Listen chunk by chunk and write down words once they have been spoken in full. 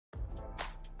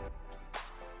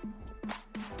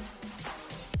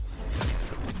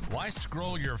Why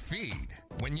scroll your feed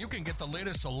when you can get the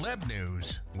latest celeb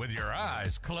news with your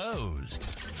eyes closed?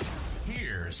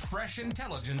 Here's fresh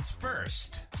intelligence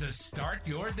first to start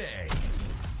your day.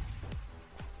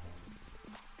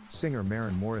 Singer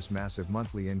Maren Morris' massive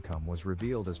monthly income was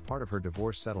revealed as part of her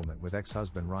divorce settlement with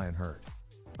ex-husband Ryan Hurd.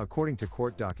 According to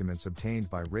court documents obtained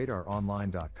by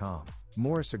RadarOnline.com,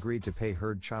 Morris agreed to pay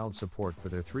Hurd child support for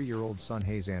their 3-year-old son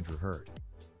Hayes Andrew Hurd.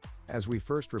 As we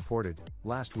first reported,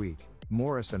 last week,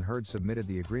 Morris and Hurd submitted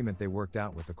the agreement they worked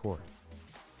out with the court.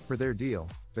 For their deal,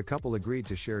 the couple agreed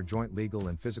to share joint legal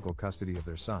and physical custody of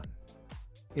their son.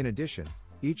 In addition,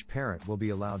 each parent will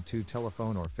be allowed 2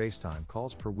 telephone or FaceTime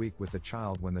calls per week with the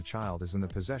child when the child is in the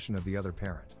possession of the other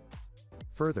parent.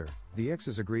 Further, the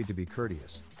exes agreed to be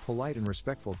courteous, polite and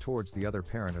respectful towards the other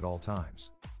parent at all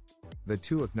times. The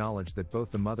two acknowledged that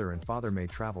both the mother and father may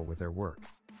travel with their work.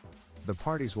 The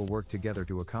parties will work together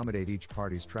to accommodate each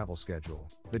party's travel schedule,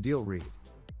 the deal read.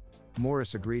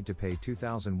 Morris agreed to pay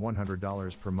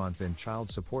 $2,100 per month in child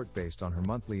support based on her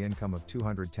monthly income of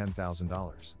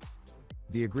 $210,000.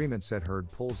 The agreement said Hurd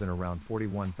pulls in around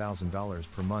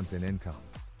 $41,000 per month in income.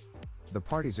 The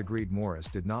parties agreed Morris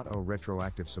did not owe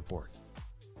retroactive support.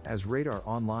 As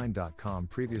RadarOnline.com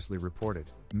previously reported,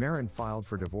 Maren filed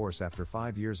for divorce after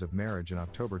 5 years of marriage in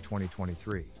October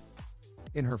 2023.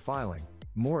 In her filing,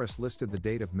 Morris listed the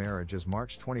date of marriage as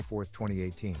March 24,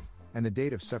 2018, and the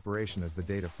date of separation as the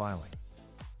date of filing.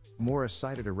 Morris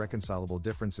cited irreconcilable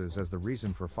differences as the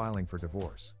reason for filing for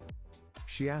divorce.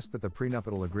 She asked that the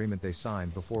prenuptial agreement they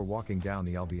signed before walking down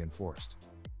the aisle be enforced.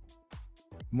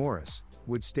 Morris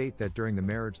would state that during the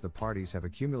marriage the parties have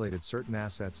accumulated certain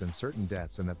assets and certain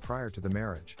debts, and that prior to the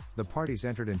marriage, the parties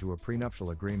entered into a prenuptial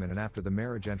agreement, and after the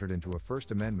marriage entered into a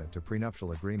First Amendment to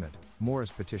prenuptial agreement,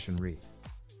 Morris' petition read.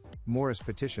 Morris'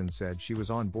 petition said she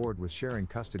was on board with sharing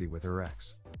custody with her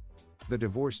ex. The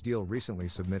divorce deal recently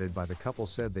submitted by the couple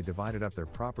said they divided up their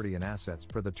property and assets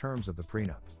per the terms of the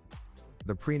prenup.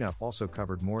 The prenup also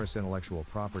covered Morris' intellectual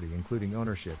property, including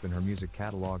ownership in her music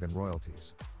catalog and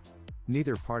royalties.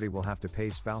 Neither party will have to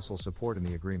pay spousal support in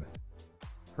the agreement.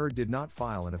 Hurd did not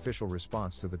file an official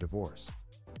response to the divorce.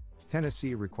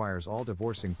 Tennessee requires all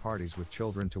divorcing parties with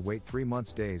children to wait 3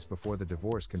 days before the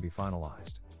divorce can be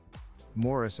finalized.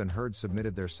 Morris and Hurd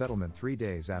submitted their settlement 3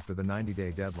 days after the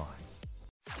 90-day deadline.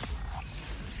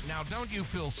 Now don't you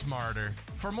feel smarter?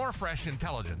 For more fresh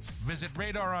intelligence, visit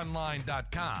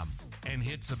RadarOnline.com and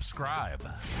hit subscribe.